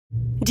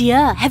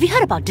idea. Have you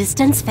heard about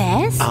distance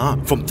fares?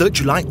 From 3rd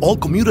July, all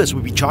commuters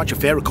will be charged a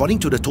fare according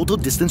to the total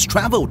distance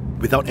travelled,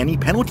 without any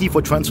penalty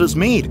for transfers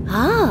made.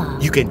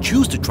 You can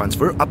choose to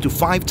transfer up to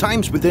 5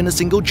 times within a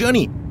single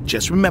journey.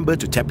 Just remember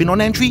to tap in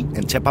on entry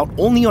and tap out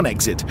only on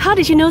exit. How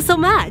did you know so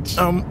much?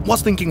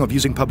 Was thinking of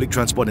using public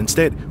transport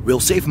instead.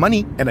 We'll save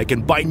money and I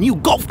can buy new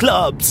golf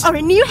clubs. Or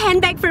a new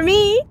handbag for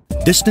me.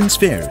 Distance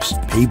fares.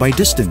 Pay by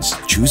distance.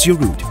 Choose your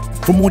route.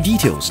 For more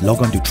details,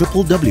 log on to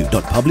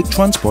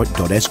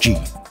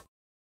www.publictransport.sg.